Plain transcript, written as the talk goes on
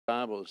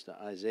Bibles to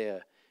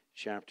Isaiah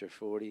chapter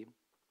 40.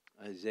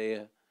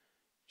 Isaiah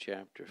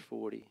chapter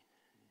 40,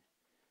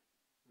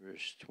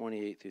 verse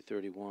 28 through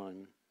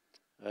 31.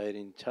 I had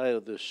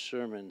entitled this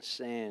sermon,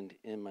 Sand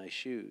in My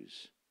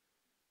Shoes.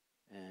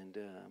 And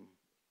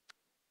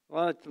a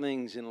lot of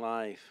things in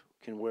life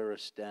can wear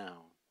us down.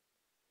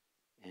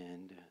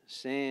 And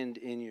sand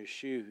in your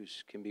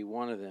shoes can be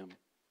one of them.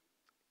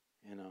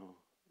 And I'll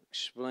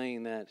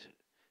explain that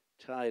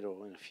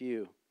title in a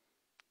few.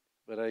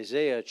 But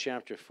Isaiah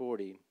chapter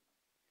 40,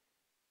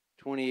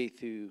 28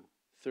 through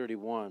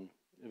 31,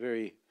 a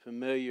very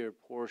familiar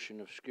portion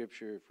of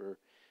Scripture for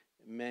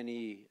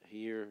many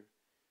here.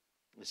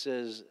 It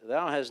says,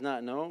 Thou hast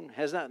not known,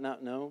 hast that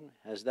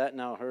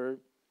not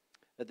heard,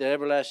 that the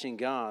everlasting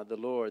God, the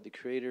Lord, the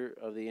Creator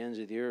of the ends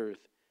of the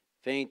earth,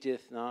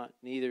 fainteth not,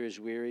 neither is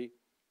weary.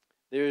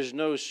 There is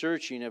no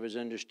searching of his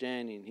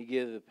understanding. He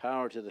giveth the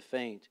power to the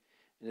faint,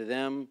 and to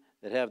them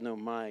that have no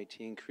might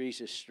he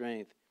increaseth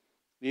strength.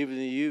 Even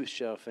the youth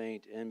shall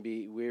faint and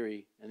be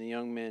weary, and the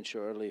young men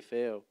shall utterly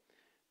fail.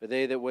 But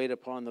they that wait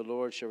upon the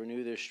Lord shall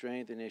renew their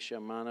strength, and they shall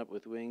mount up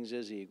with wings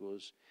as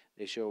eagles.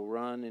 They shall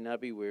run and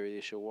not be weary.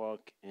 They shall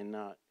walk and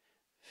not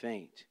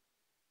faint.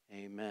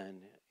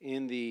 Amen.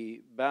 In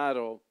the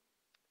battle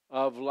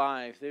of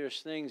life,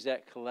 there's things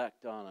that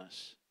collect on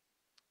us.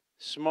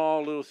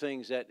 Small little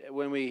things that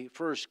when we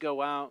first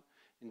go out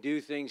and do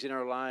things in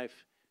our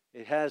life,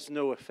 it has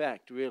no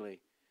effect really.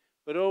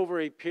 But over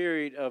a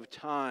period of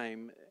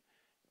time,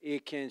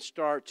 it can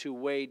start to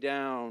weigh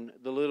down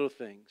the little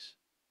things.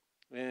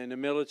 In the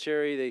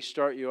military, they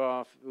start you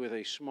off with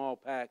a small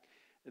pack.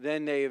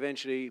 Then they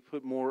eventually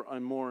put more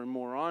and more and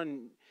more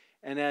on.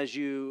 And as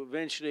you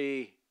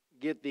eventually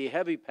get the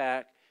heavy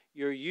pack,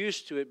 you're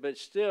used to it, but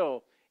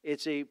still,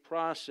 it's a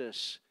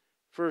process.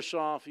 First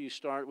off, you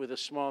start with the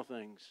small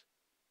things.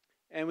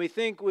 And we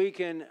think we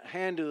can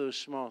handle those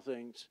small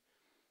things.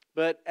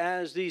 But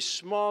as these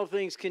small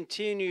things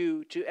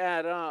continue to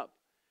add up,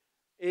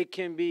 it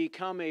can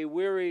become a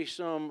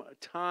wearisome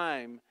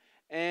time.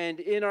 And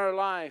in our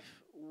life,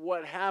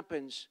 what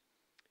happens?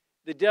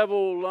 The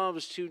devil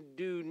loves to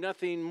do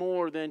nothing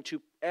more than to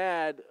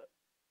add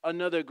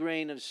another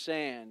grain of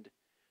sand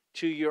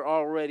to your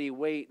already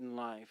weight in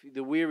life,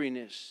 the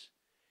weariness.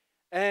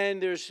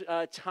 And there's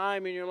a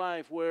time in your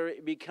life where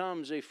it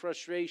becomes a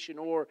frustration,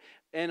 or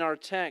in our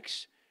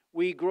text,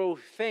 we grow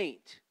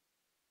faint.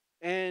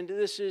 And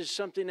this is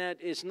something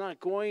that is not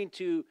going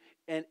to,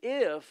 and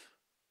if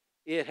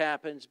it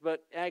happens,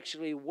 but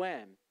actually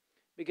when.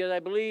 Because I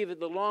believe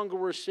that the longer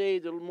we're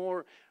saved, the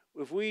more,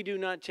 if we do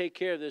not take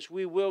care of this,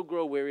 we will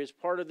grow weary. It's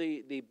part of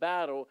the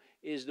battle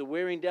is the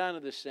wearing down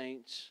of the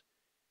saints.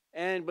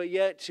 But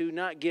yet to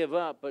not give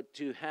up, but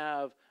to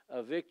have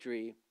a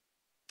victory.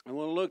 And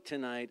we'll look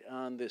tonight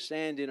on the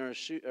sand in our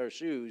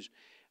shoes,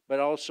 but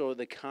also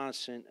the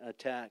constant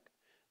attack.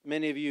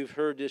 Many of you have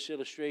heard this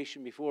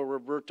illustration before.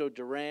 Roberto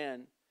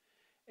Duran,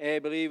 I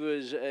believe it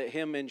was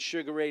him and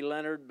Sugar Ray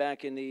Leonard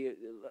back in the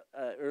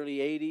early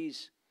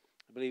 80s.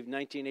 I believe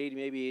 1980,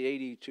 maybe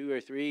 82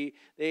 or 3.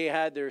 They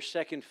had their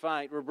second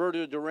fight.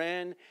 Roberto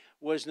Duran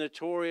was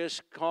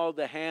notorious, called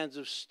the Hands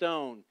of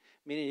Stone,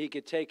 meaning he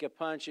could take a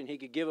punch and he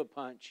could give a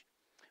punch.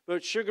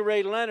 But Sugar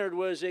Ray Leonard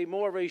was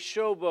more of a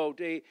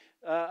showboat,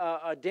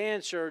 a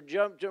dancer,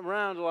 jumped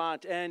around a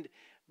lot.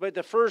 But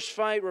the first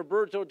fight,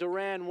 Roberto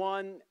Duran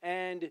won,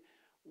 and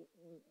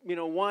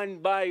won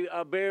by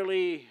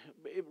barely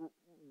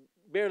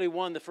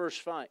won the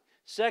first fight.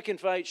 Second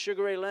fight,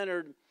 Sugar Ray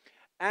Leonard.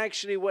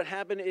 Actually, what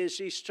happened is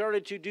he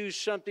started to do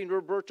something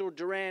Roberto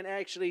Duran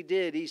actually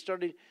did. He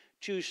started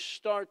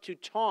to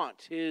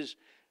taunt his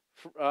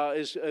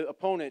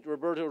opponent,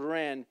 Roberto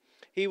Duran.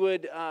 He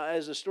would,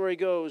 as the story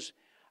goes,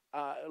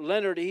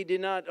 Leonard, he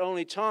did not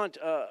only taunt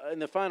in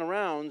the final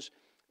rounds,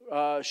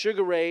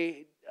 Sugar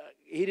Ray,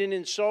 he didn't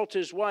insult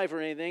his wife or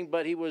anything,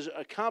 but he was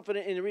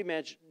confident in the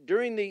rematch.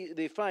 During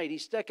the fight, he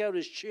stuck out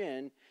his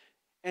chin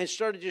and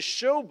started to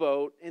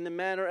showboat in the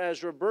manner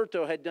as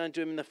Roberto had done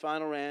to him in the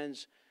final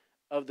rounds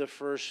of the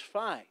first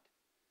fight.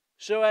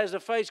 So as the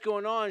fight's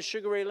going on,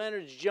 Sugar Ray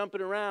Leonard's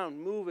jumping around,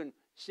 moving,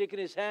 sticking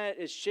his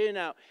chin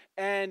out,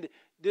 and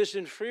this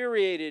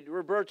infuriated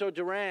Roberto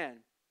Duran.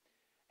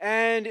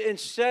 And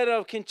instead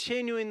of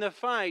continuing the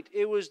fight,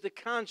 it was the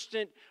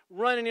constant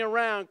running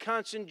around,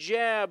 constant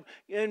jab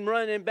and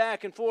running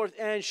back and forth.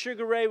 And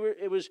Sugar Ray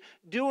was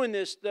doing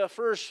this the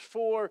first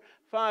 4-5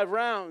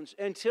 rounds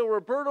until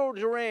Roberto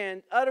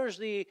Duran utters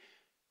the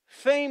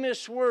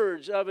famous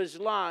words of his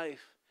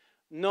life,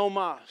 "No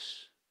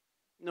mas,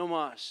 no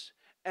mas,"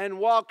 and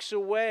walks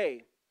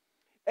away.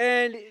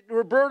 And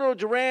Roberto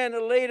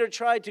Duran later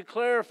tried to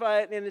clarify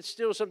it, and it's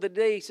still something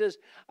today. He says,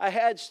 "I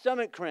had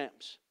stomach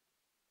cramps.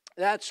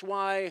 That's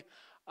why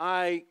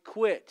I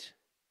quit."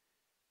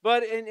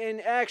 But in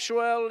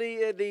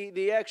actuality,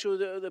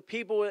 the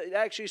people that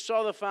actually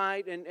saw the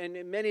fight,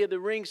 and many of the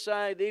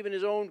ringside, even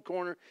his own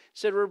corner,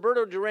 said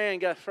Roberto Duran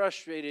got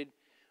frustrated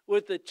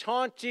with the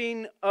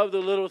taunting of the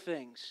little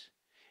things.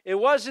 It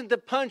wasn't the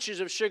punches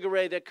of Sugar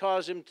Ray that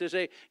caused him to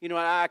say,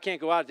 I can't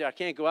go out there, I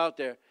can't go out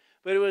there.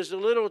 But it was the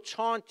little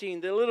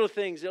taunting, the little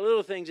things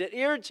that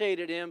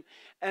irritated him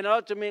and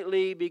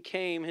ultimately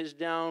became his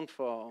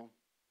downfall.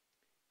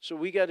 So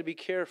we got to be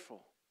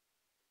careful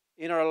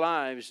in our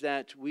lives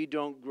that we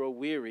don't grow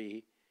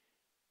weary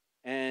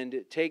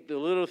and take the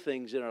little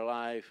things in our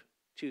life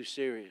too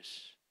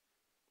serious.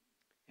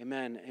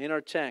 Amen. In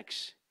our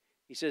text,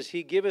 he says,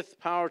 He giveth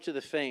power to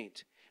the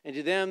faint, and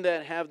to them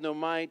that have no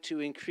might to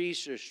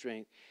increase their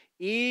strength.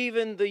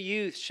 Even the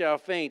youth shall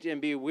faint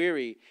and be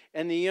weary,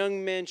 and the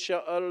young men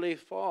shall utterly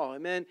fall.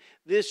 Amen.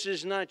 This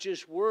is not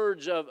just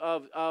words of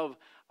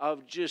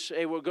just,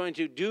 hey, we're going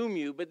to doom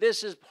you, but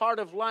this is part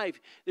of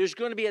life. There's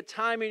going to be a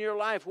time in your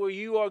life where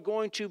you are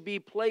going to be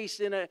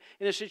placed in a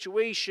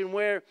situation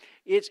where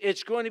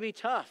it's going to be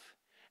tough,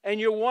 and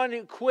you're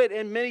wanting to quit,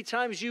 and many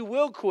times you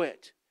will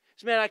quit.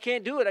 So, man, I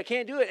can't do it,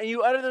 and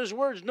you utter those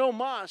words, no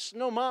mas,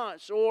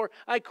 or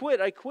I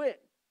quit.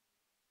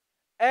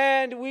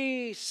 And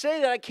we say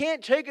that I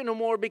can't take it no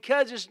more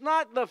because it's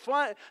not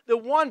the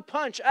one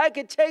punch. I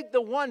could take the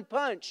one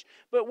punch.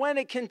 But when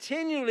it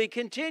continually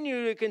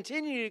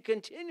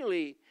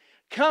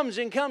comes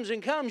and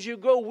comes, you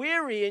grow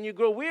weary and you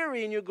grow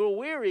weary and you grow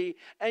weary.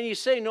 And you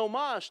say, no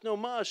more.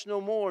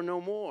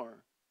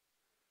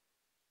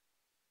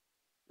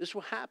 This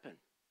will happen.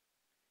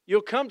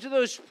 You'll come to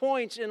those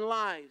points in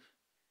life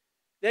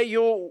that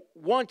you'll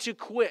want to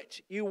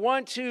quit. You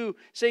want to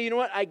say, you know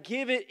what, I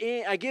give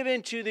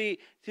in to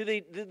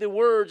the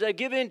words, I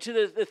give in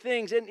to the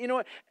things, and you know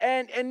what,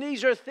 and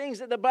these are things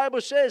that the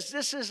Bible says,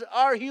 this is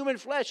our human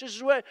flesh, this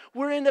is what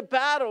we're in the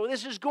battle,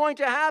 this is going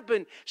to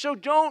happen. So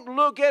don't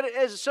look at it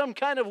as some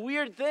kind of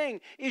weird thing.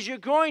 You're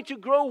going to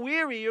grow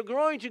weary, you're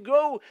going to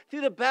go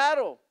through the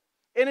battle.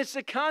 And it's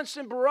the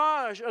constant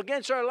barrage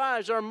against our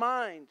lives, our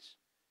minds.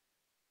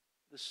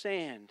 The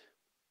sand,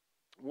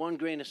 one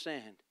grain of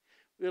sand,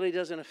 really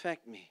doesn't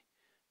affect me.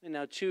 And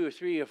now 2 or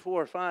 3 or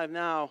 4 or 5,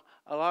 now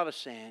a lot of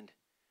sand.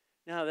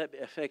 Now that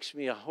affects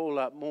me a whole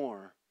lot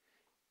more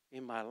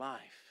in my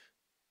life.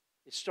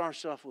 It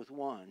starts off with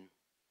one.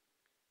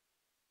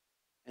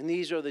 And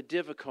these are the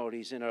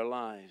difficulties in our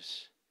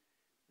lives.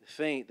 The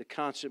faint, the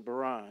constant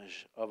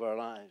barrage of our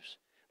lives.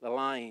 The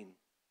lying,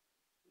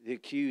 the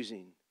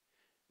accusing,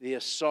 the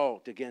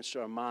assault against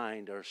our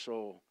mind, our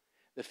soul.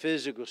 The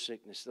physical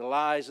sickness, the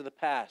lies of the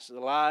past, the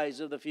lies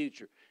of the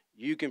future.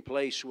 You can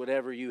place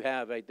whatever you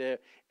have right there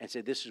and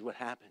say, this is what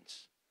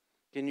happens.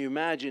 Can you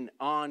imagine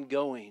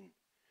ongoing?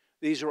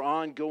 These are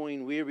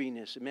ongoing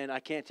weariness. Man, I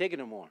can't take it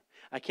no more.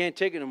 I can't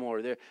take it no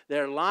more.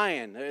 They're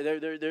lying.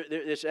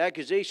 There's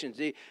accusations.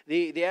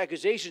 The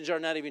accusations are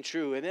not even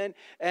true. And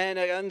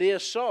the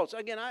assaults.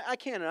 Again, I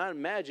cannot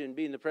imagine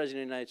being the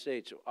President of the United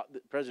States,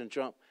 President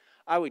Trump.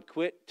 I would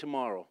quit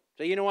tomorrow.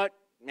 Say, you know what?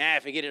 Nah,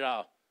 forget it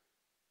all.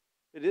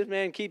 This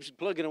man keeps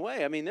plugging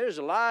away. I mean, there's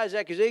lies,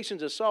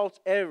 accusations, assaults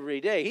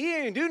every day. He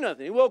didn't do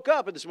nothing. He woke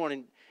up this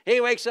morning.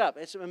 He wakes up.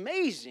 It's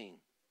amazing.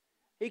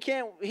 He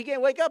can't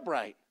wake up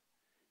right.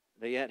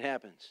 But yet it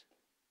happens.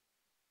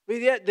 But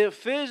yet the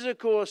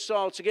physical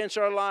assaults against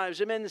our lives,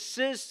 amen, the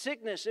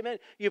sickness, amen,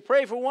 you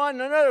pray for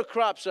one, another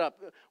crops up.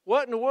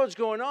 What in the world's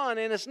going on?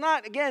 And it's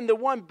not, again, the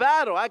one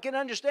battle. I can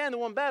understand the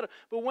one battle.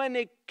 But when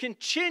they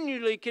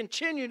continually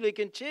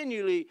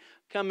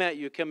come at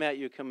you.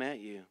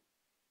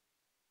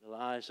 The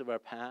lies of our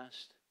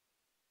past.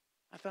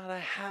 I thought I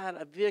had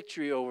a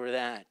victory over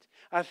that.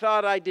 I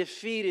thought I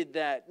defeated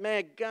that.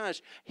 Man,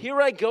 gosh,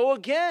 here I go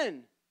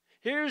again.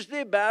 Here's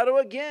the battle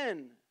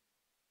again.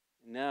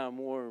 Now,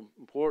 more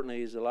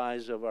importantly, is the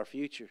lies of our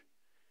future.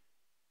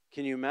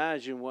 Can you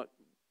imagine what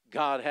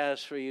God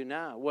has for you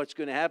now? What's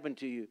going to happen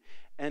to you?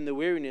 And the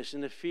weariness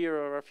and the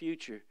fear of our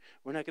future.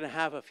 We're not going to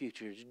have a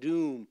future. It's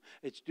doom.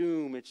 It's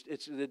doom.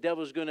 It's the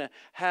devil's going to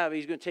have.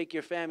 He's going to take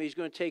your family. He's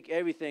going to take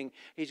everything.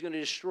 He's going to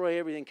destroy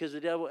everything because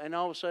the devil. And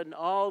all of a sudden,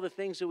 all the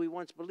things that we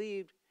once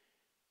believed,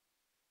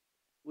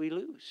 we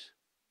lose.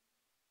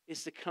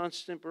 It's the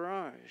constant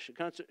barrage,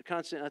 the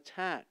constant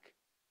attack.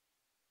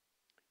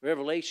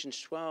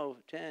 Revelations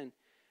 12:10.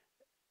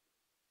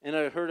 And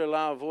I heard a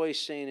loud voice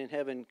saying in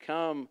heaven,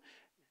 "Come.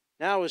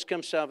 Now has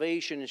come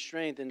salvation and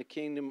strength in the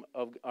kingdom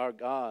of our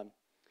God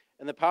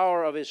and the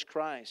power of his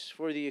Christ.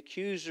 For the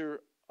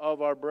accuser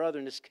of our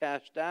brethren is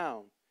cast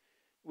down,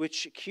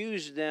 which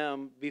accused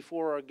them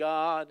before our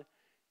God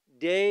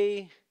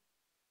day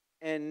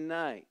and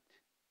night."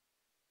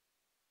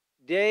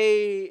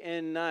 Day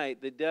and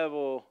night the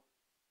devil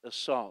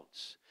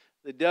assaults.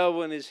 The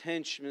devil and his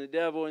henchmen, the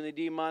devil and the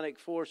demonic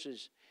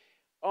forces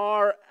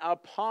are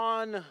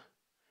upon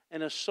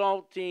and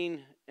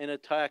assaulting and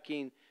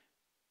attacking.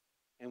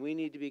 And we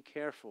need to be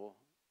careful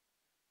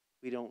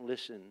we don't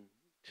listen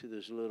to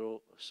those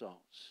little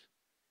assaults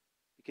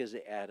because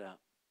they add up.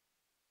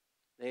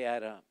 They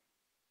add up.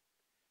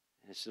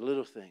 And it's the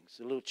little things,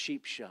 the little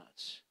cheap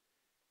shots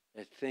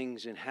at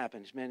things and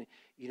happens. Man,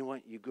 you know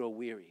what? You grow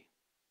weary.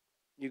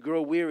 You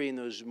grow weary in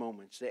those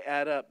moments. They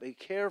add up. Be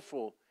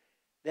careful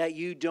that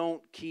you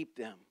don't keep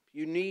them.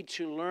 You need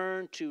to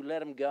learn to let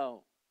them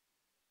go.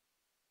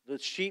 the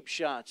cheap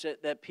shots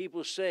that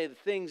people say, the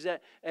things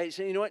that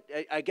say, you know what,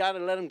 I got to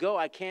let them go.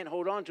 I can't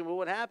hold on to them. But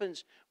what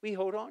happens? We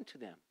hold on to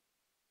them.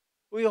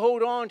 We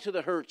hold on to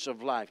the hurts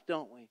of life,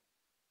 don't we?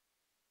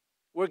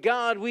 Where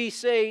God, we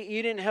say,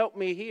 you didn't help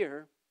me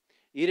here.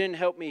 You didn't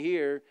help me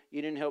here.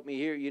 You didn't help me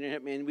here. You didn't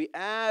help me. And we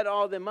add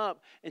all them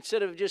up.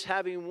 Instead of just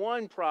having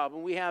one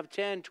problem, we have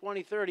 10,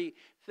 20, 30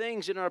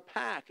 things in our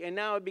pack. And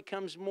now it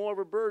becomes more of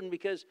a burden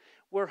because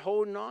we're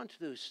holding on to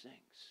those things.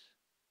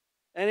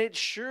 And it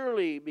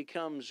surely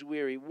becomes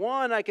weary.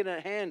 One I can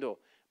handle,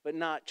 but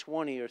not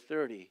 20 or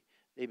 30.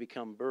 They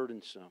become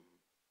burdensome.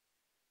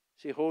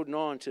 See, holding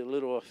on to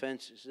little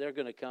offenses, they're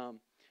going to come.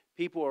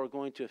 People are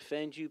going to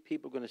offend you.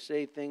 People are going to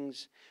say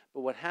things.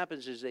 But what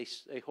happens is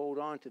they hold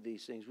on to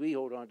these things. We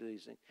hold on to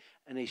these things.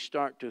 And they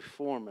start to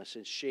form us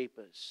and shape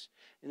us.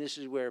 And this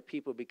is where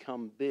people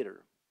become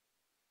bitter.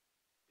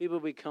 People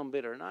become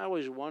bitter. And I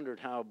always wondered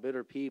how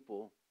bitter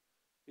people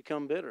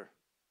become bitter.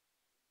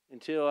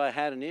 Until I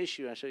had an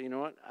issue, I said, you know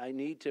what? I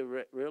need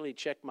to really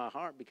check my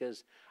heart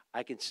because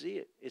I can see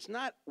it. It's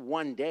not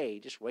one day,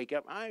 just wake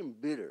up, I'm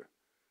bitter.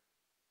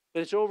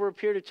 But it's over a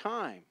period of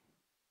time.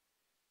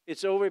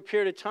 It's over a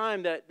period of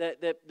time that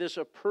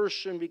a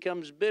person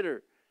becomes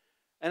bitter.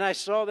 And I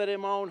saw that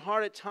in my own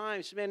heart at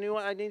times. Man, you know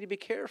what? I need to be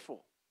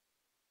careful.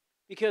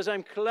 Because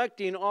I'm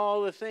collecting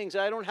all the things.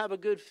 I don't have a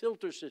good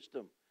filter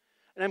system.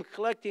 And I'm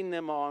collecting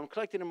them all. I'm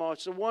collecting them all.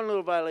 So one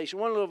little violation,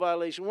 one little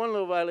violation, one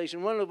little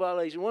violation, one little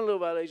violation, one little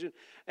violation.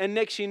 And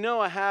next you know,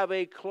 I have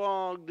a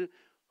clogged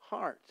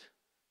heart.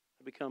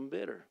 I become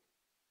bitter.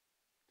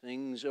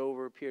 Things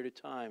over a period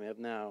of time have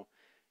now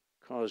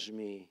caused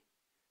me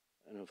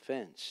an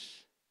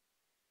offense.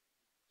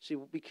 See,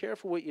 be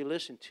careful what you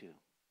listen to.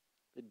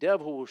 The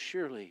devil will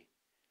surely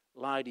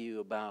lie to you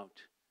about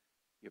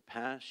your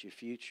past, your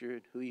future,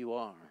 and who you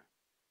are.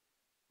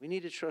 We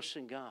need to trust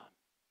in God.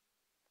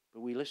 But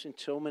we listen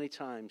so many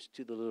times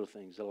to the little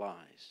things, the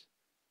lies.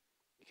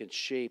 It can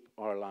shape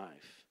our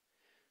life.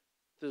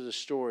 There's a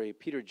story,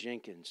 Peter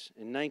Jenkins,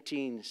 in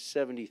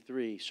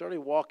 1973, started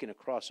walking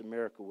across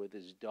America with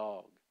his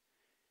dog.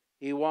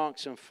 He walked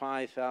some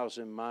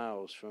 5,000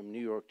 miles from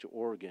New York to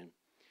Oregon.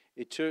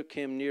 It took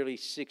him nearly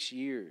 6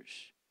 years.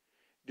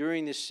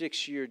 During the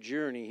 6-year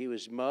journey, he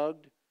was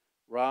mugged,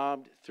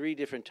 robbed 3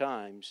 different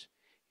times.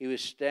 He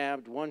was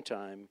stabbed 1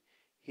 time.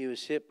 He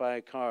was hit by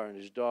a car, and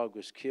his dog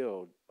was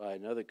killed by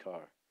another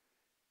car.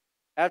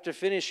 After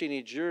finishing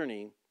his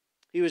journey,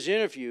 he was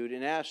interviewed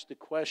and asked the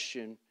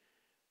question,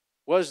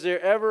 was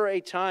there ever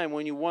a time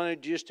when you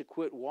wanted just to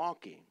quit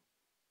walking?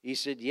 He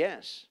said,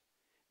 yes.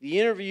 The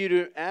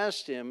interviewer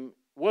asked him,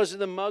 was it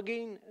the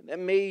mugging that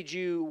made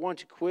you want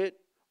to quit,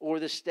 or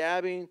the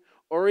stabbing,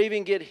 or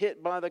even get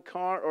hit by the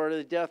car, or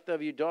the death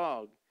of your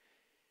dog?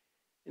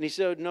 And he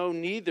said, no,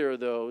 neither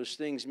of those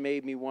things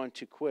made me want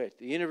to quit.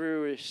 The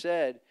interviewer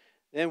said,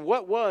 then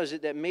what was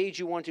it that made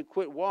you want to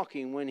quit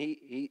walking?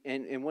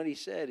 And what he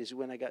said is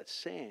when I got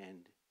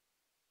sand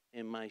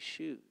in my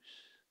shoes.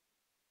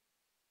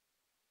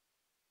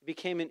 It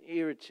became an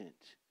irritant.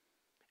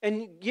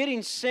 And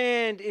getting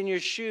sand in your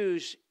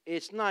shoes,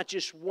 it's not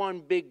just one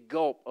big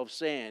gulp of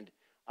sand.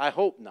 I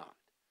hope not.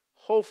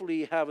 Hopefully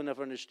you have enough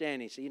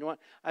understanding. So you know what?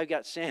 I've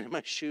got sand in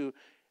my shoe.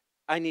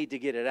 I need to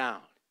get it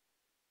out.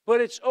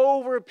 But it's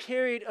over a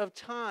period of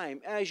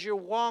time as you're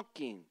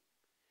walking.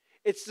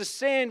 It's the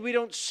sand we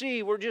don't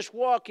see. We're just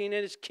walking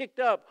and it's kicked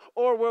up.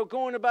 Or we're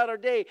going about our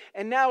day.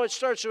 And now it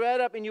starts to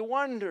add up and you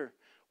wonder,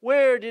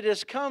 where did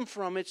this come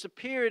from? It's a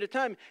period of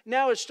time.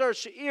 Now it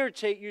starts to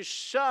irritate your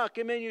sock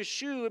and then your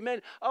shoe. And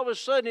then all of a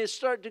sudden it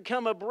starts to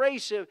become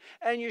abrasive.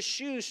 And your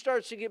shoe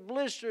starts to get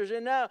blisters.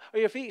 And now, or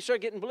your feet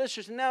start getting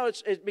blisters. And now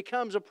it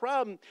becomes a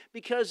problem.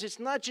 Because it's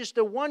not just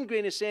the one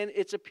grain of sand.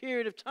 It's a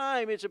period of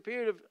time. It's a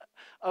period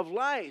of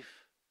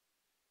life.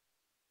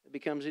 It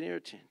becomes an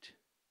irritant.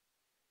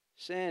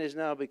 Sand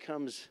now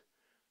becomes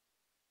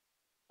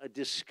a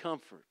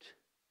discomfort.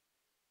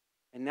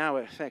 And now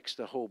it affects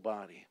the whole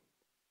body.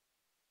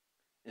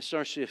 It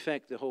starts to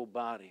affect the whole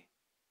body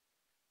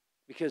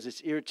because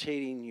it's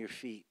irritating your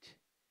feet.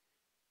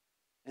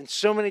 And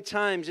so many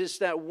times it's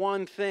that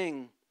one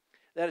thing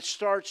that it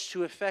starts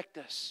to affect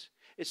us.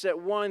 It's that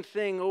one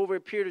thing over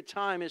a period of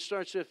time it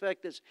starts to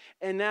affect us.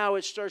 And now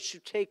it starts to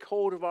take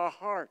hold of our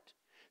heart.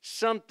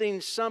 Something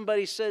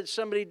somebody said,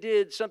 somebody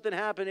did, something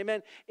happened.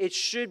 Amen. It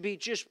should be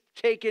just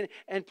taken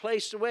and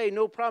placed away.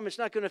 No problem. It's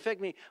not going to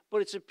affect me.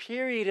 But it's a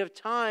period of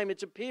time.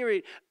 It's a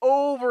period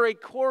over a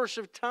course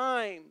of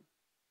time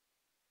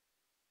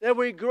that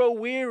we grow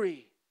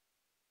weary.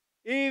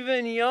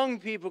 Even young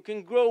people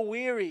can grow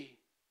weary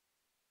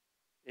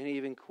and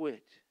even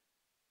quit.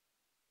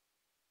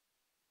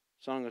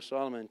 Song of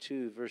Solomon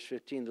 2, verse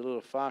 15, the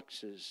little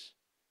foxes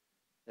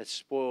that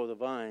spoil the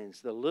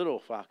vines. The little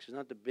foxes,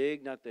 not the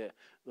big, not the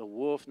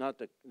wolf, not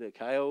the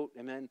coyote.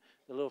 Amen.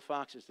 The little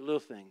foxes, the little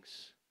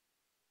things.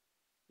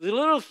 The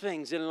little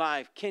things in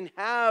life can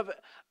have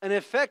an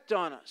effect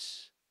on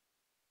us.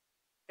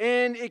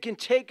 And it can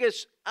take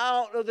us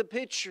out of the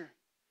picture.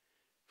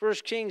 1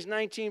 Kings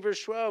 19,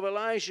 verse 12,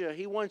 Elijah,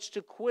 he wants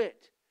to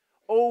quit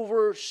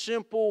over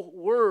simple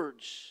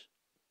words.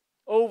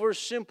 over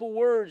simple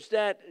words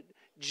that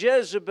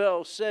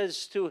Jezebel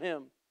says to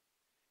him.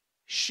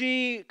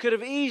 She could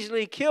have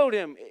easily killed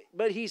him,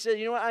 but he said,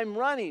 you know what, I'm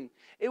running.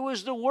 It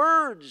was the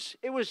words.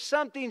 It was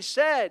something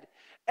said.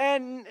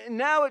 And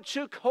now it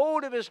took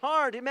hold of his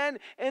heart. Amen.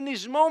 And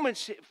these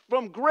moments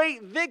from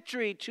great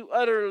victory to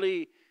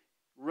utterly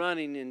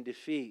running in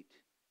defeat.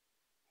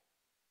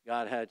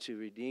 God had to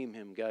redeem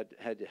him. God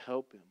had to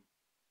help him.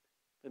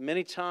 But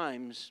many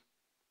times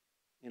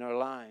in our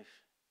life,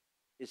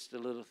 it's the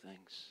little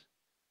things.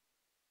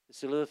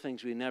 It's the little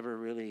things we never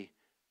really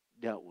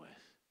dealt with.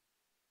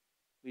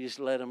 We just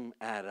let them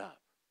add up.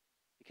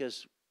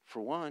 Because,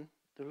 for one,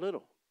 they're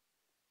little.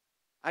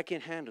 I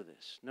can handle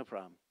this. No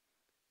problem.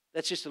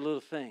 That's just a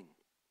little thing.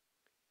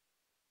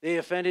 They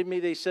offended me.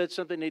 They said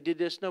something. They did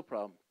this. No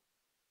problem.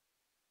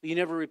 But you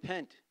never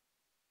repent.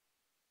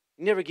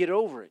 You never get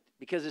over it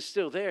because it's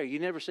still there. You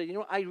never say, you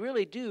know, I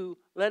really do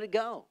let it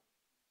go.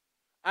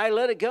 I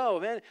let it go.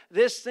 Amen.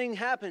 This thing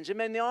happens.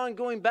 Amen. The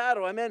ongoing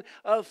battle. Amen.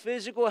 Of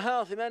physical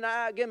health. Amen.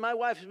 Again, my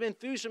wife has been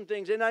through some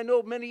things, and I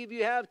know many of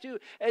you have too.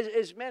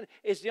 Man,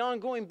 it's the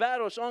ongoing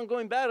battle. It's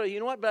ongoing battle. You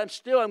know what?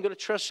 But I'm going to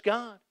trust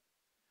God.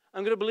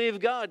 I'm going to believe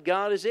God.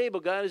 God is able.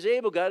 God is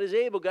able. God is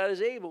able. God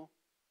is able.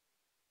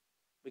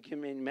 But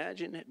can you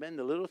imagine, man,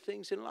 the little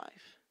things in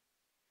life?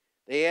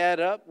 They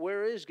add up.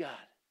 Where is God?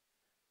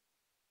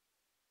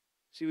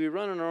 See, we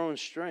run on our own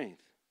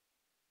strength.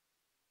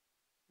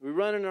 We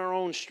run in our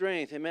own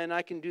strength. Amen.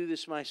 I can do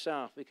this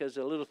myself because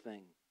the little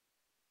thing,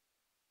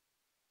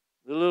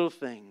 the little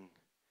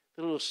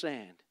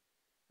sand.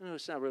 No,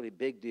 it's not really a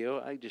big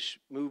deal. I just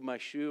move my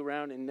shoe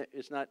around and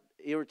it's not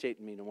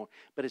irritating me no more.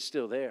 But it's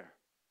still there.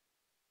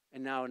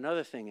 And now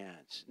another thing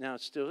adds. Now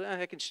it's still,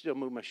 I can still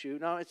move my shoe.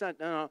 No, it's not.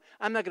 No,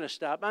 I'm not going to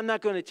stop. I'm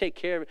not going to take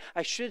care of it.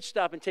 I should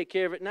stop and take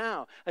care of it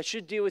now. I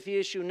should deal with the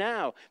issue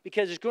now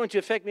because it's going to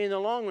affect me in the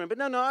long run. But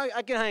no,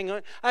 I can hang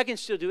on. I can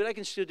still do it. I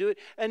can still do it.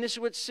 And this is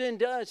what sin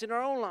does in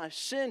our own life.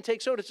 Sin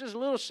takes hold. It's just a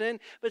little sin,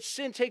 but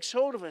sin takes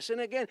hold of us. And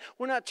again,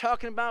 we're not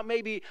talking about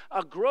maybe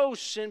a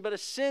gross sin, but a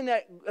sin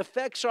that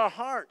affects our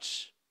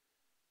hearts.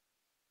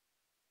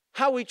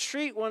 How we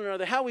treat one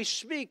another, how we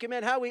speak,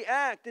 amen, how we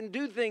act and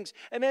do things.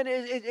 Amen,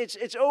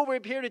 it's over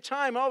a period of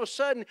time. All of a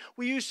sudden,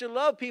 we used to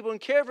love people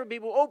and care for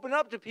people, open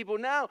up to people.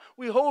 Now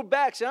we hold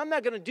back, say, I'm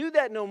not going to do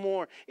that no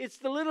more. It's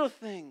the little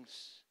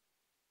things.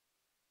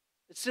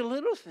 It's the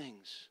little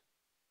things.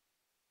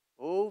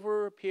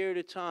 Over a period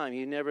of time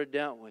you never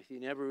dealt with. You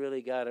never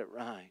really got it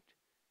right.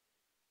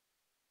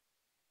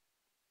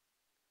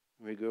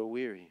 We grow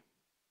weary.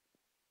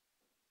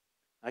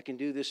 I can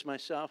do this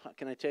myself.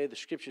 Can I tell you the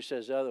scripture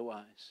says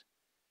otherwise?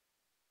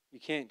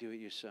 You can't do it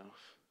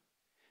yourself.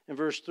 In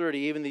verse 30,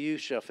 even the youth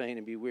shall faint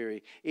and be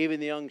weary. Even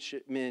the young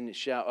men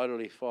shall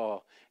utterly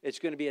fall. It's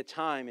going to be a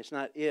time. It's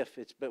not if,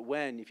 it's but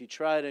when. If you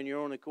try it on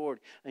your own accord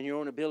and your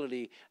own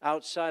ability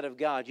outside of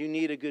God, you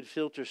need a good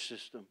filter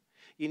system.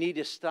 You need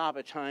to stop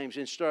at times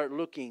and start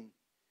looking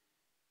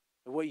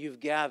at what you've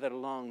gathered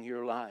along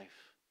your life.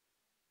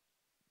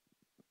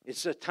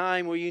 It's a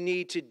time where you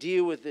need to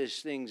deal with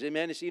these things.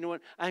 Amen. It's, you know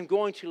what? I'm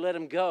going to let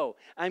them go.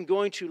 I'm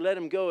going to let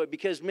them go.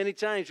 Because many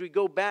times we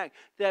go back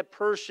to that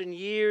person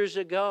years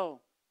ago.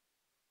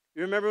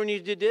 You remember when you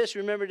did this?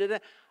 Remember did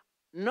that?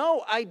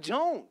 No, I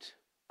don't.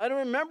 I don't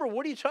remember.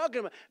 What are you talking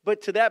about?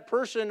 But to that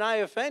person I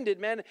offended,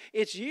 man,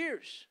 it's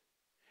years.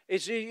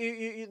 It's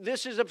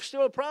this is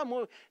still a problem.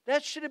 Well,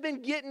 that should have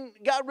been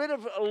got rid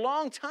of a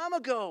long time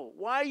ago.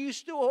 Why are you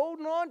still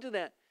holding on to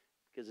that?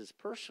 Because it's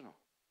personal.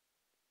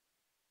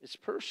 It's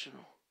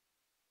personal.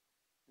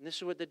 And this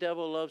is what the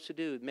devil loves to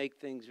do, make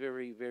things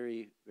very,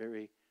 very,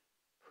 very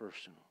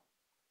personal.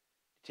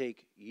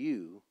 Take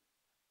you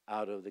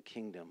out of the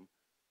kingdom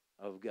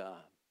of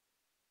God.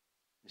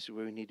 This is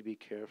where we need to be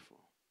careful.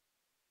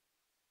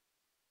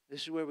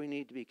 This is where we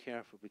need to be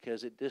careful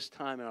because at this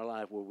time in our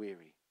life we're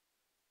weary.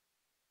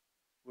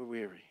 We're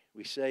weary.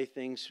 We say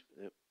things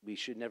that we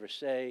should never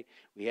say.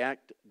 We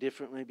act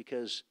differently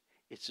because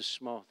it's the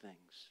small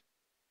things.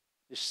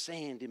 There's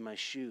sand in my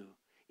shoe.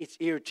 It's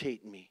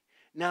irritating me.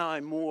 Now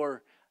I'm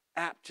more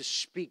apt to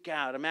speak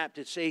out. I'm apt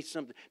to say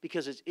something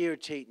because it's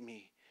irritating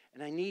me.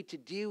 And I need to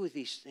deal with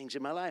these things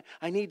in my life.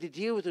 I need to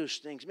deal with those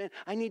things, man.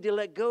 I need to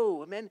let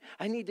go, amen.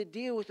 I need to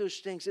deal with those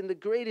things. And the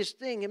greatest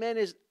thing, amen,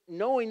 is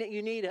knowing that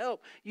you need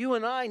help. You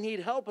and I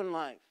need help in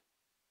life.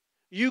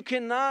 You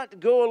cannot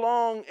go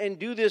along and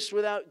do this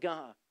without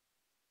God.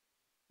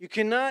 You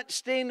cannot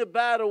stay in the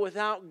battle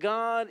without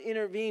God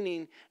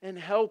intervening and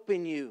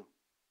helping you.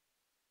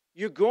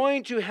 You're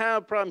going to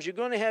have problems. You're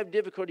going to have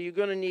difficulty. You're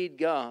going to need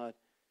God.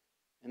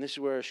 And this is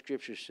where our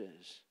scripture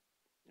says,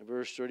 in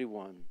verse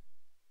 31,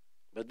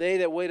 but they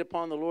that wait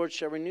upon the Lord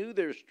shall renew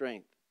their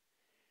strength.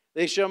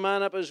 They shall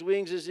mount up as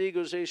wings as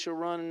eagles. They shall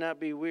run and not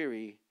be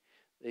weary.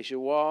 They shall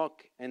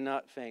walk and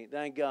not faint.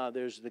 Thank God,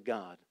 there's the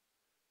God.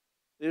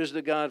 There's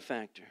the God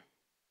factor.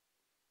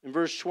 In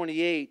verse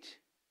 28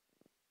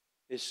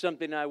 is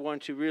something I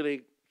want to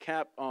really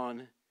cap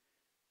on.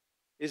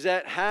 is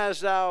that,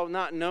 hast thou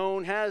not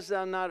known, hast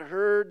thou not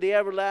heard, the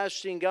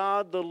everlasting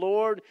God, the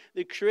Lord,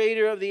 the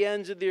creator of the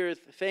ends of the earth,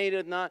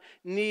 fainteth not,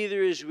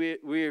 neither is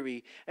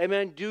weary.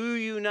 Amen. Do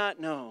you not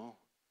know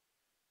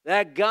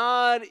that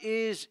God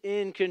is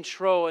in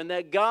control and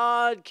that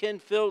God can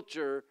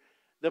filter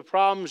the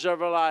problems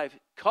of our life?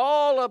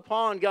 Call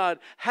upon God.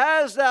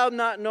 Hast thou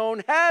not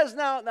known, hast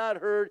thou not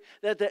heard,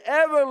 that the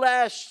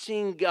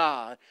everlasting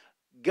God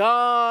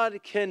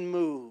can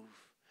move.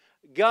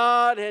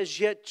 God has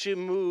yet to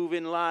move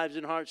in lives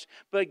and hearts,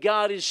 but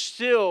God is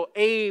still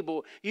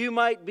able. You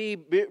might be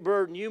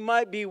burdened, you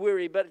might be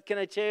weary, but can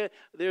I tell you,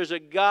 there's a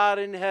God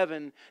in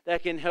heaven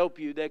that can help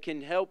you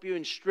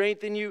and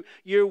strengthen you.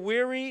 You're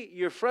weary,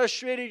 you're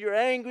frustrated, you're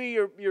angry,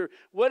 you're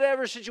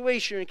whatever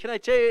situation. And can I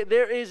tell you,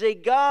 there is a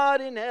God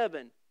in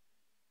heaven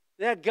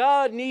that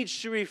God needs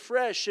to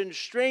refresh and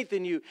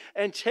strengthen you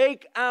and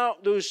take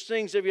out those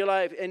things of your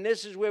life. And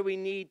this is where we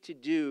need to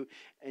do.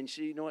 And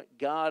so, you know what?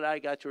 God, I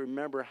got to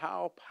remember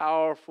how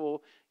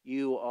powerful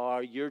you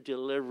are. Your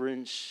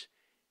deliverance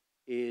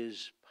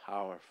is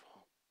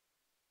powerful.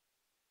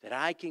 That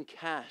I can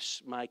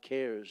cast my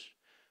cares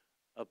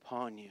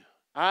upon you.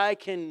 I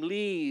can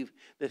leave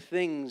the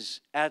things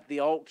at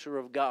the altar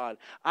of God.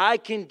 I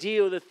can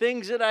deal the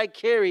things that I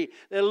carry,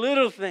 the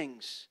little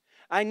things.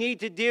 I need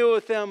to deal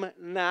with them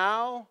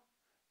now,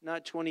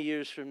 not 20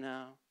 years from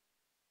now.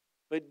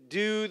 But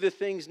do the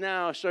things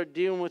now. Start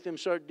dealing with them.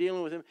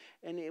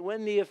 And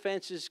when the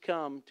offenses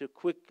come, to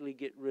quickly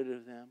get rid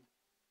of them.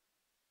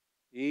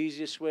 The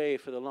easiest way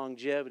for the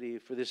longevity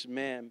for this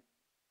man,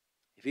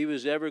 if he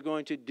was ever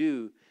going to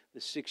do the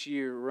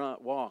 6-year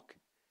walk,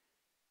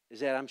 is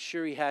that I'm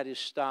sure he had to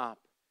stop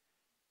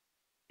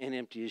and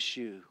empty his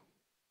shoe.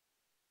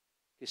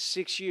 Because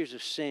 6 years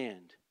of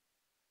sand,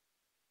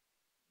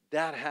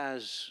 that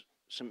has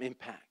some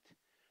impact.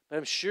 But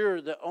I'm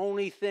sure the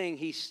only thing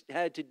he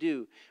had to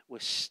do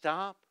was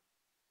stop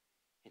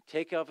and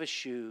take off his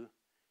shoe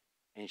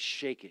and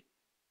shake it.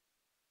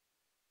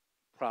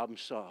 Problem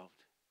solved.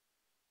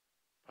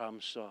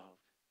 Problem solved.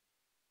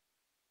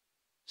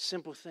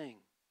 Simple thing.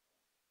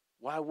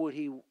 Why would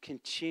he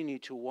continue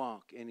to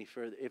walk any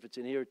further if it's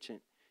an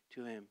irritant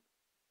to him?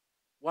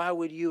 Why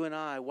do you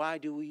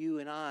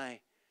and I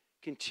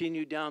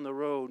continue down the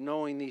road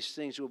knowing these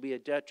things will be a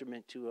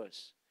detriment to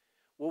us?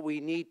 What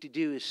we need to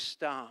do is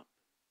stop,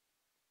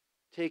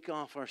 take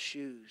off our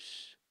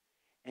shoes,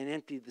 and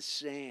empty the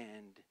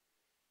sand,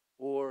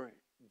 or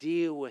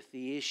deal with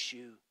the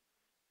issue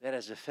that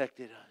has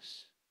affected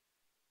us.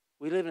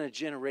 We live in a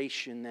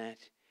generation that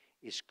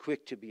is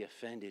quick to be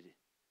offended.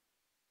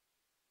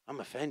 I'm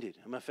offended.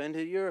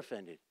 You're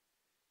offended.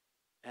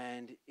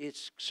 And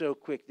it's so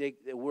quick.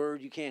 The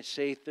word, you can't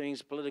say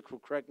things, political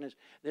correctness,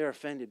 they're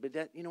offended. But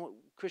that, you know what,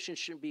 Christians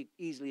shouldn't be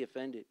easily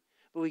offended.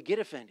 But we get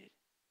offended.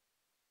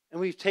 And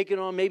we've taken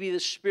on maybe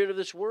the spirit of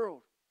this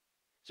world.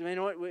 So, you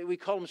know what? We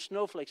call them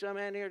snowflakes. Oh,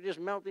 man, they're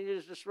just melting. They're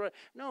just destroying.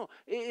 No,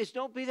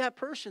 don't be that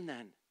person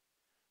then.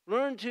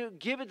 Learn to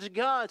give it to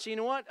God. So, you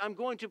know what? I'm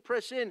going to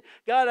press in.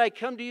 God, I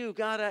come to you.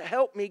 God,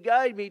 help me,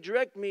 guide me,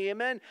 direct me.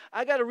 Amen.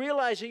 I got to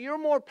realize that you're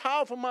more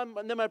powerful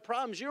than my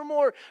problems. You're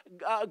more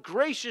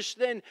gracious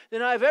than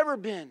I've ever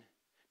been.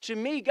 To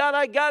me, God,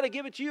 I got to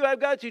give it to you.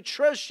 I've got to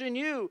trust in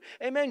you.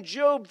 Amen.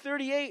 Job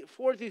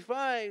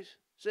 38:4-5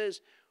 says,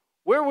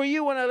 where were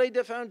you when I laid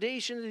the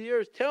foundation of the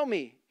earth? Tell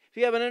me, if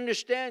you have an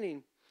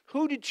understanding.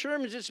 Who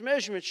determines its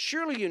measurements?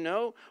 Surely you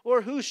know.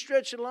 Or who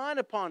stretched a line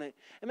upon it?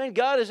 And then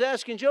God is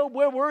asking Job,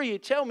 where were you?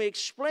 Tell me,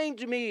 explain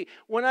to me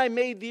when I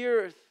made the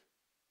earth.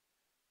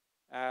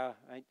 I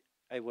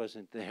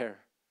wasn't there.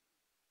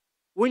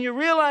 When you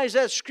realize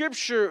that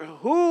Scripture,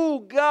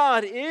 who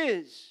God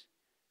is,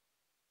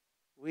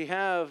 we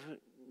have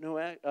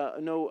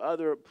no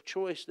other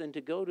choice than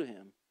to go to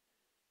Him.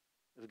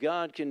 If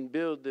God can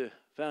build the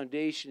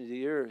foundation of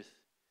the earth,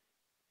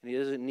 and He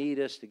doesn't need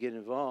us to get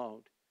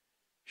involved,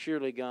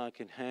 surely God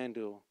can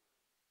handle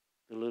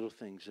the little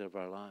things of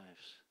our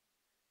lives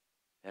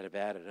that have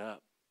added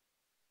up.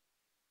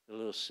 The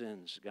little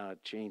sins. God,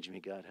 change me.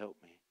 God, help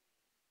me.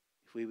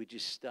 If we would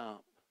just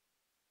stop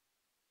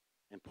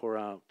and pour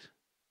out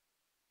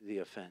the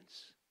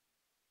offense.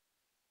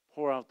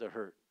 Pour out the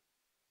hurt.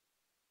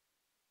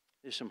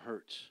 There's some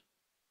hurts.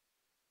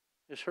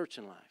 There's hurts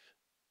in life.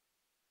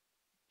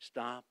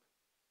 Stop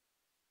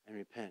and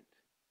repent.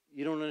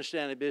 You don't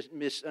understand it,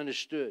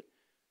 misunderstood.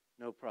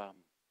 No problem.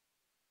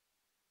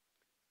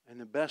 And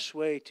the best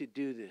way to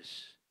do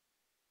this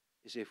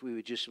is if we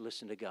would just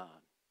listen to God.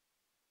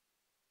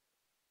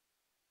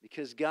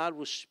 Because God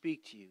will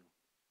speak to you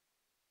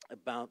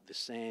about the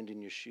sand in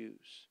your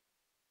shoes.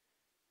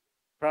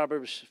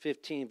 Proverbs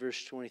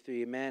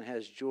 15:23, a man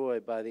has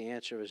joy by the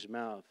answer of his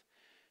mouth.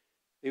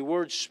 A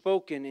word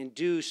spoken in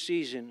due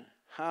season,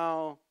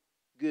 how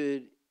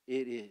good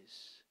it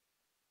is.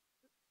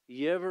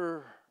 You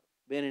ever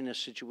been in a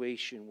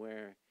situation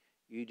where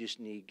you just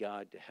need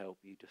God to help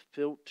you, to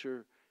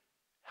filter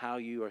how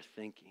you are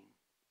thinking?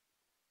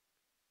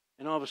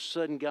 And all of a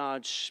sudden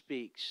God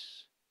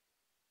speaks.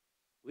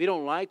 We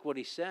don't like what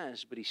He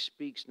says, but He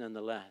speaks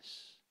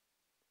nonetheless.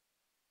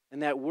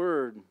 And that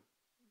word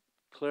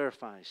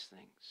clarifies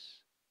things.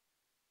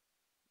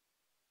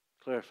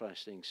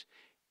 Clarifies things.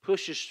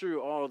 Pushes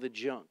through all the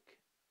junk,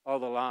 all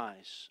the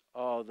lies,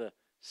 all the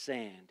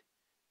sand.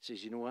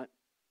 Says, you know what?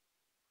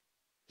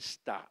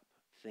 Stop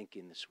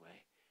thinking this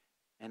way.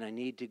 And I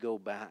need to go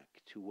back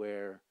to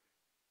where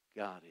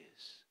God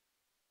is.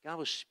 God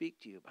will speak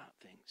to you about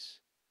things.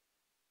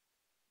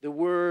 The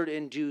word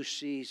in due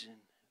season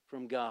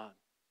from God.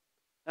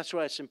 That's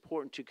why it's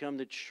important to come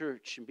to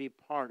church and be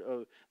part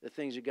of the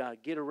things of God.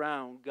 Get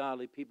around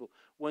godly people.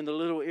 When the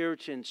little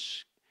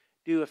irritants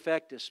do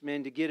affect us,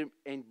 man, to get it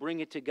and bring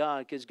it to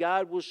God, because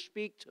God will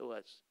speak to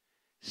us.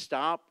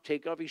 Stop,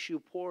 take off your shoe,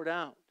 pour it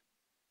out.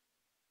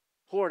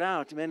 Pour it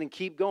out, man, and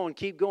keep going,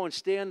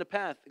 stay on the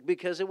path,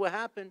 because it will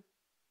happen.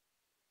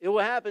 It will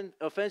happen.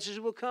 Offenses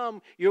will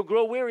come. You'll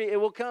grow weary.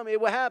 It will come.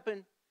 It will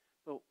happen.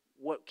 But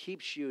what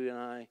keeps you and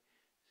I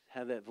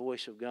have that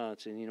voice of God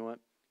saying, you know what?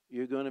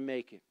 You're going to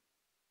make it.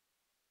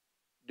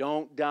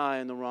 Don't die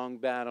on the wrong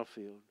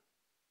battlefield.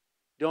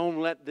 Don't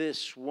let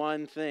this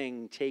one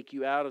thing take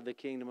you out of the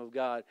kingdom of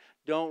God.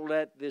 Don't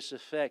let this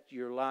affect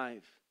your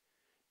life.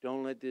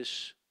 Don't let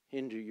this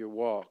hinder your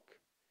walk.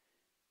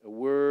 A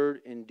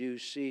word in due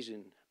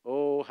season.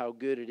 Oh, how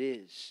good it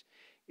is.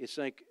 It's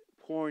like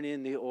pouring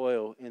in the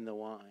oil in the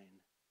wine.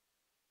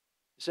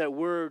 It's that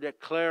word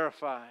that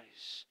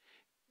clarifies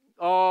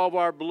all of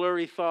our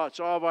blurry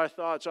thoughts, all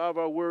of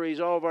our worries,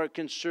 all of our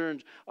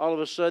concerns. All of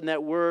a sudden,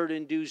 that word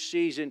in due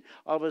season,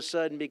 all of a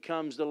sudden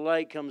becomes, the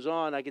light comes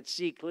on. I can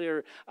see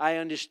clear. I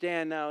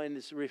understand now, and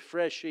it's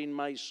refreshing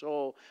my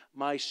soul.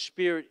 My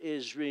spirit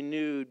is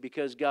renewed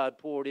because God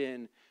poured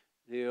in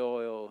the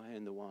oil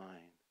and the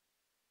wine.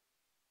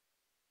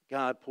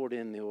 God poured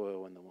in the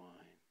oil and the wine.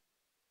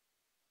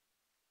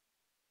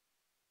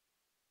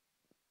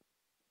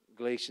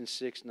 Galatians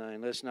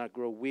 6:9, let's not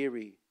grow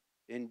weary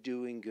in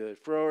doing good.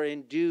 For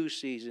in due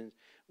seasons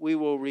we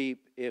will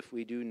reap if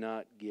we do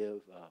not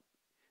give up.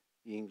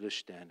 The English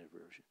Standard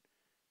Version.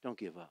 Don't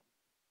give up.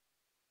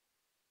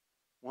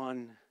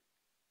 One,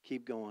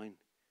 keep going.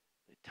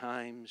 The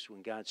times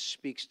when God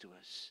speaks to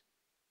us,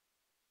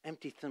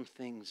 empty some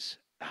things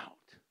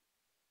out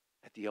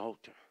at the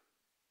altar.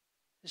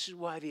 This is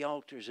why the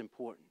altar is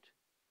important.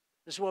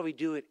 This is why we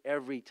do it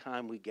every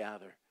time we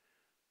gather.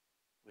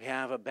 We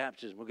have a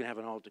baptism. We're going to have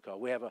an altar call.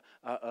 We have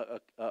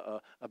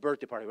a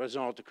birthday party. What's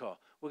an altar call?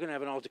 We're going to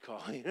have an altar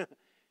call.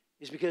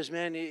 It's because,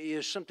 man,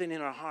 there's something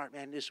in our heart,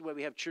 man. This is why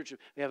we have church.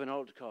 We have an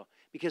altar call.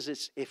 Because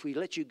it's if we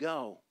let you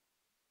go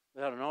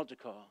without an altar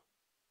call,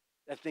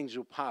 that things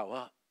will pile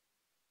up.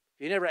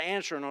 If you never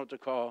answer an altar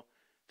call,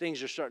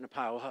 things are starting to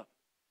pile up.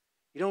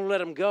 You don't let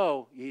them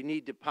go, you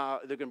need to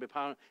pile. They're going to be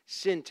piling.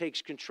 Sin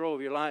takes control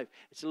of your life.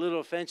 It's the little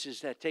offenses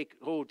that take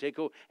hold,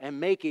 and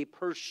make a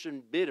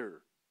person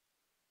bitter.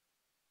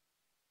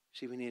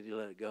 See, we need to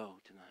let it go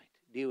tonight.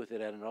 Deal with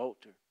it at an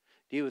altar.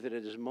 Deal with it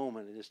at this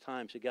moment, at this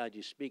time. Say, God,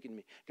 you're speaking to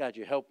me. God,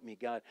 you help me.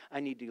 God,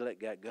 I need to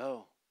let that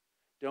go.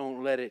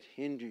 Don't let it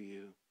hinder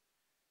you.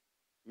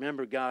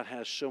 Remember, God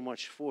has so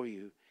much for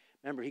you.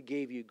 Remember, He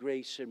gave you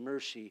grace and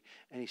mercy.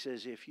 And He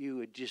says, if you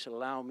would just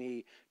allow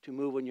me to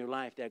move in your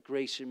life, that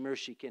grace and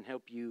mercy can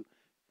help you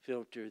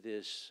filter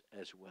this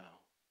as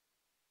well.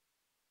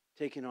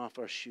 Taking off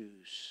our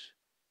shoes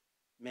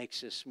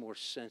makes us more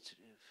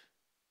sensitive.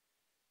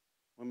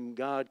 When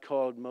God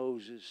called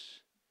Moses,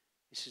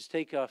 He says,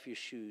 take off your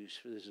shoes,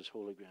 for this is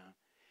holy ground.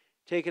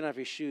 Taking off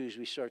your shoes,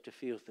 we start to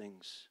feel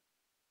things.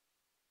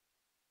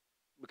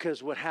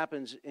 Because what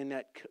happens in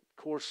that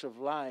course of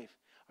life,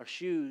 our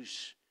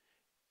shoes,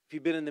 if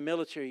you've been in the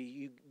military,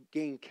 you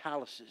gain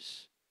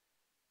calluses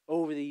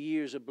over the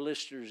years of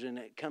blisters, and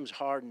it comes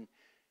hardened.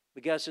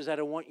 But God says, I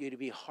don't want you to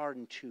be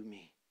hardened to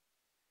me.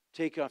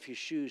 Take off your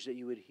shoes that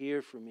you would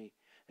hear from me.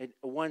 And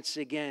once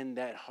again,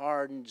 that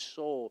hardened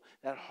soul,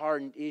 that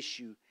hardened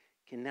issue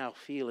can now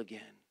feel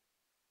again.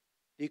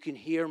 You can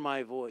hear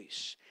my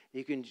voice.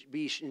 You can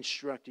be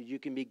instructed. You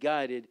can be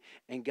guided.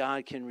 And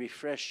God can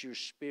refresh your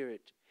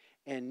spirit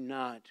and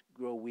not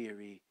grow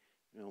weary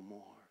no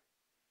more.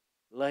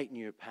 Lighten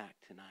your pack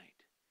tonight.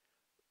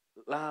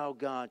 Allow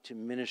God to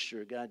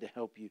minister, God to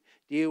help you.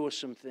 Deal with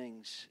some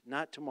things.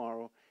 Not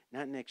tomorrow,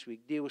 not next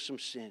week. Deal with some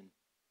sin.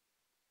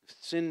 If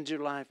sin's your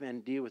life, man,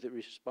 deal with it.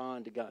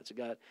 Respond to God. Say,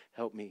 God,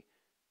 help me.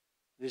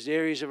 There's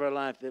areas of our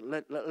life that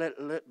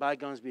let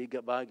bygones be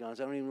bygones.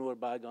 I don't even know what a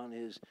bygone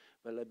is,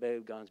 but let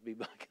bygones be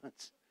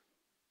bygones.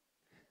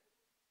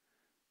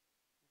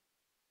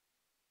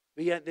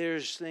 But yet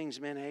there's things,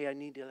 man, hey, I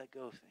need to let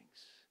go of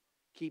things.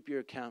 Keep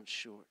your accounts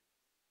short.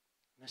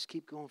 Let's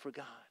keep going for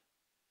God.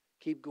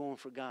 Keep going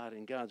for God,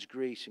 and God's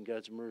grace and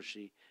God's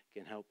mercy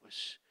can help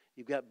us.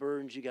 You've got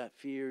burdens, you got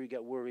fear, you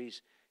got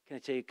worries. Can I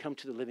tell you, come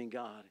to the living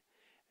God,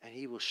 and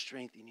He will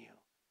strengthen you.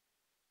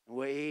 And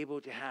we're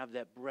able to have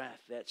that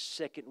breath, that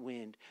second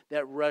wind,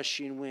 that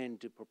rushing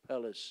wind to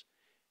propel us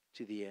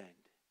to the end.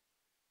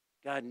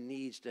 God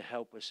needs to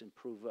help us and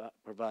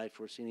provide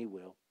for us, and He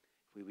will,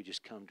 if we would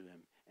just come to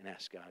Him and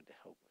ask God to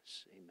help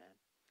us. Amen.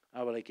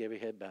 I would like every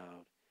head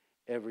bowed,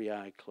 every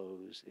eye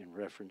closed in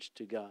reference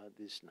to God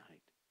this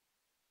night.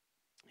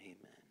 Amen.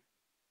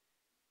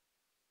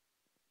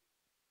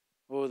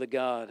 Oh, the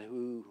God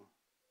who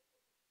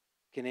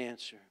can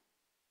answer.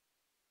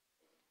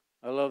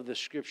 I love the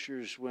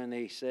scriptures when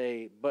they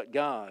say, but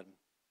God.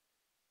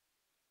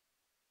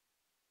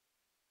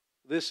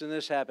 This and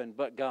this happened,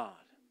 but God.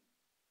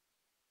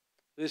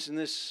 This and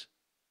this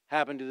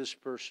happened to this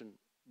person,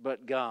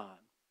 but God.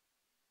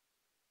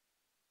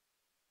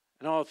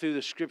 And all through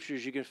the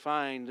scriptures you can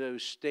find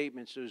those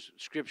statements, those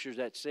scriptures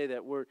that say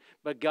that word,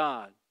 but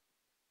God.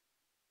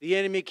 The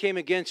enemy came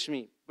against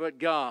me, but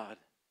God.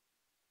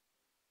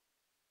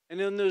 And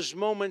in those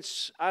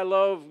moments I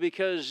love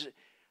because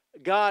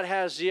God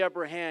has the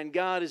upper hand.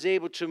 God is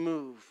able to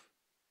move.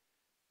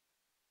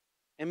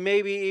 And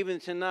maybe even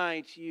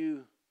tonight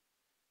you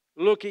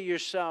look at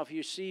yourself,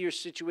 you see your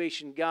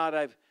situation. God,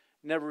 I've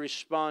never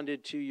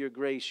responded to your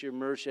grace, your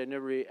mercy. I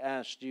never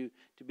asked you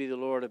to be the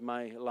Lord of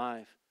my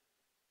life.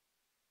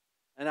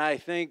 And I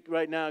think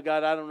right now,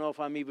 God, I don't know if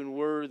I'm even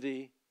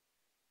worthy.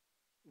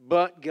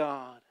 But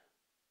God.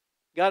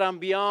 God, I'm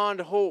beyond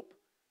hope.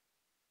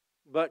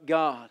 But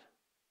God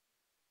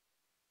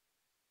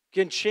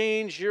can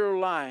change your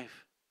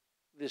life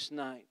this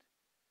night.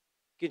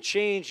 Can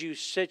change you,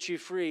 set you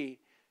free,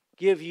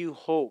 give you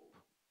hope.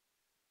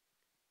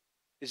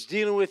 It's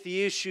dealing with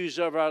the issues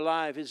of our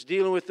life. It's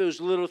dealing with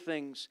those little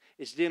things.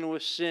 It's dealing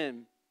with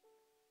sin.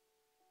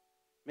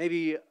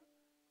 Maybe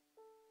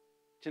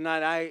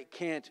tonight I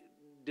can't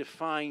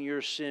define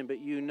your sin, but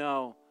you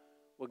know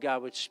what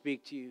God would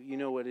speak to you. You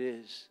know what it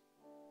is.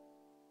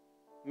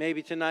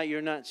 Maybe tonight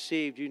you're not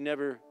saved. You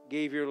never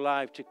gave your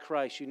life to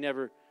Christ. You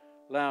never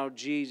allowed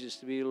Jesus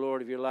to be the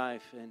Lord of your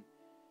life. And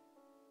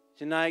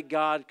tonight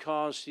God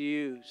calls to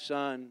you,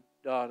 son,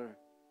 daughter,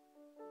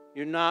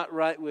 you're not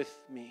right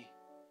with me.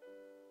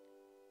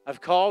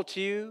 I've called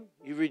to you.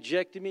 You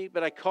rejected me,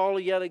 but I call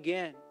yet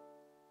again.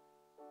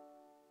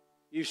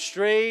 You've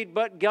strayed,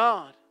 but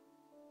God,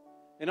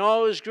 in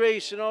all His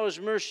grace and all His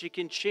mercy,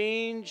 can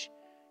change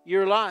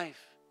your life.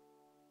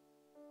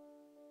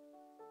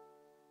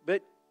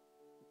 But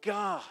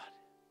God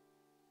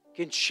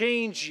can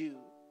change you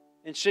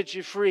and set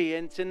you free.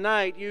 And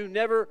tonight, you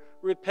never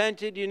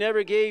repented. You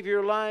never gave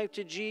your life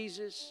to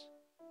Jesus.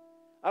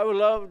 I would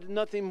love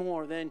nothing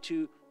more than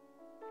to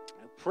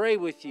pray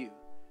with you,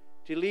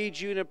 to lead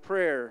you in a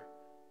prayer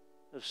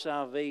of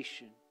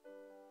salvation.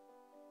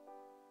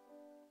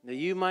 That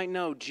you might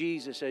know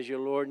Jesus as your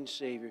Lord and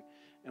Savior.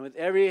 And with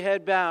every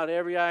head bowed,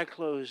 every eye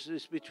closed,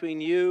 it's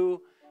between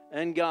you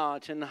and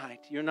God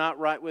tonight. You're not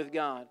right with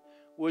God.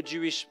 Would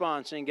you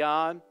respond saying,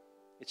 God,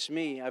 it's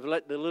me. I've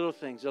let the little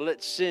things, I've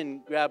let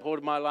sin grab hold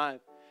of my life.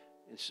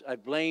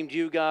 I've blamed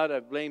you, God.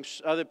 I've blamed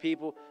other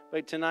people.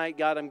 But tonight,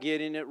 God, I'm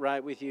getting it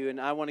right with you.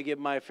 And I want to get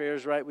my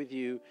affairs right with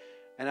you.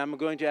 And I'm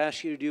going to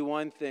ask you to do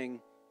one thing.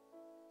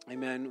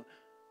 Amen.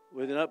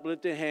 With an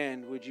uplifted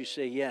hand, would you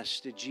say yes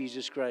to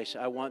Jesus Christ?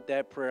 I want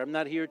that prayer. I'm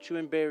not here to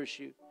embarrass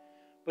you.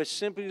 But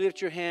simply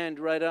lift your hand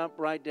right up,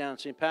 right down,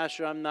 saying,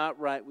 Pastor, I'm not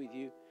right with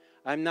you.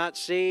 I'm not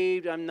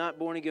saved. I'm not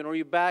born again. Or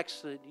you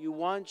backslid. You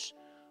once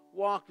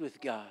walked with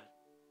God.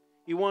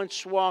 You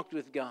once walked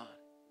with God.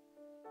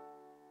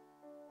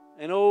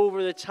 And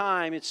over the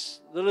time,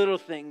 it's the little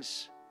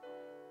things,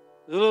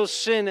 the little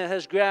sin that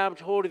has grabbed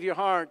hold of your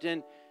heart,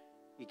 and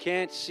you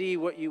can't see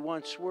what you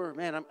once were.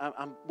 Man,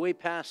 I'm way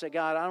past that,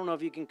 God. I don't know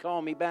if you can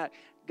call me back.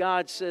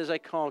 God says, I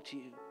call to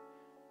you.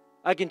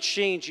 I can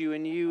change you,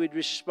 and you would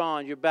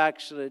respond. You're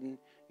backslidden.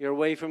 You're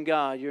away from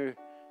God. You're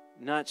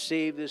not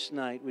saved this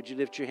night. Would you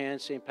lift your hand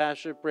saying,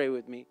 Pastor, pray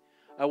with me.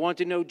 I want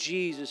to know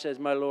Jesus as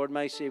my Lord,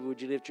 my Savior.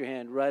 Would you lift your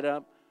hand right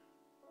up,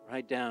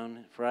 right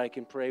down, for I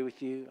can pray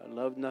with you. I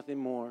love nothing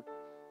more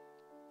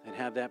than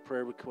have that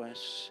prayer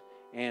request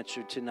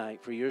answered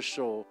tonight for your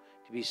soul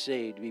to be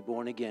saved, to be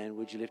born again.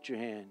 Would you lift your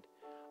hand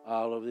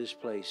all over this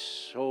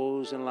place,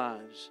 souls and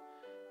lives?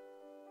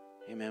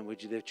 Amen.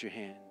 Would you lift your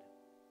hand?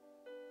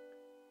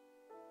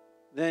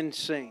 Then,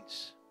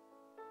 saints,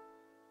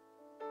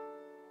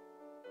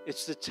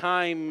 it's the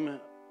time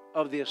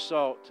of the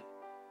assault.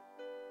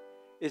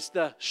 It's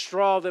the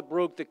straw that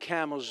broke the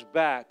camel's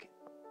back.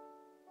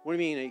 What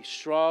do you mean a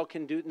straw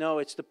can do? No,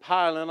 it's the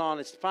piling on.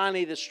 It's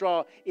finally the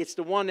straw. It's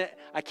the one that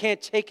I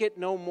can't take it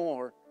no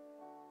more.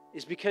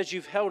 It's because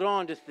you've held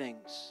on to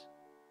things.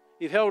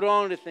 You've held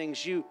on to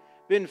things. You've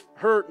been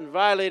hurt and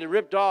violated,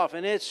 ripped off,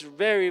 and it's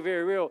very,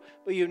 very real.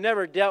 But you've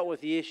never dealt with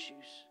the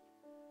issues.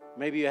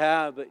 Maybe you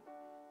have, but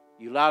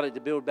you allowed it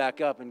to build back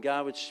up, and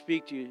God would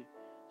speak to you,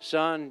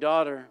 son,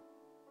 daughter.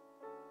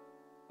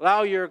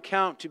 Allow your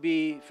account to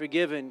be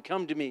forgiven.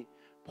 Come to me.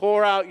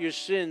 Pour out your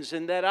sins,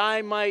 and that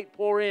I might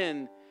pour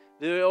in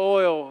the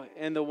oil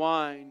and the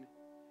wine.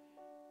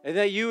 And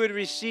that you would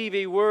receive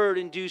a word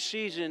in due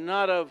season,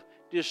 not of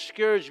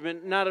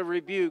discouragement, not of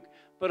rebuke,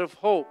 but of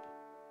hope.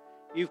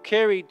 You've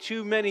carried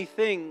too many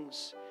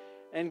things,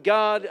 and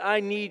God, I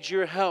need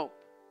your help.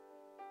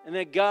 And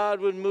that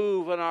God would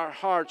move on our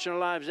hearts and our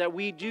lives, that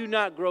we do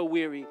not grow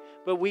weary,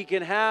 but we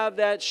can have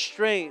that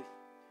strength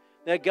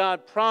that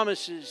God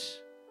promises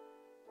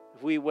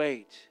if we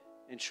wait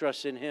and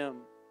trust in Him.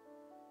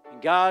 And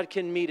God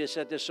can meet us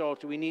at this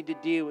altar. We need to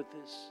deal with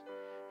this.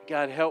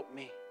 God, help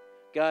me.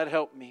 God,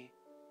 help me.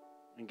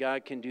 And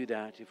God can do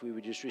that if we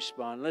would just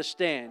respond. Let's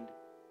stand.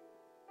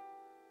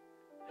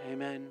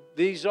 Amen.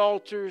 These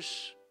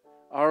altars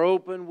are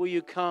open. Will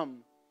you come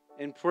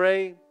and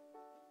pray?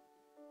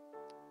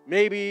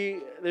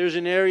 Maybe there's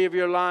an area of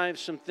your life,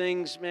 some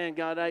things, man,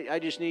 God, I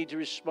just need to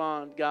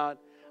respond. God,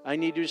 I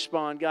need to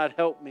respond. God,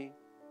 help me.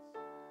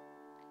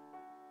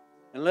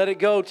 And let it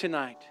go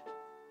tonight.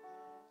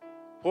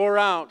 Pour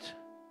out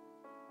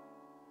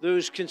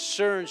those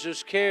concerns,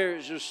 those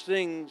cares, those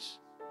things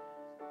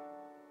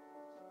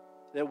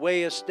that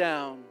weigh us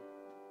down,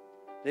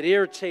 that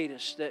irritate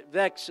us, that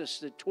vex us,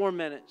 that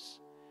torment us,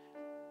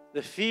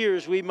 the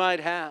fears we might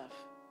have.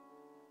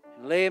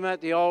 And lay them at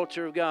the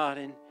altar of God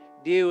and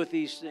deal with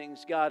these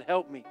things. God,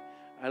 help me.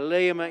 I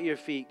lay them at your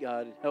feet,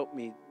 God, and help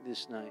me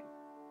this night.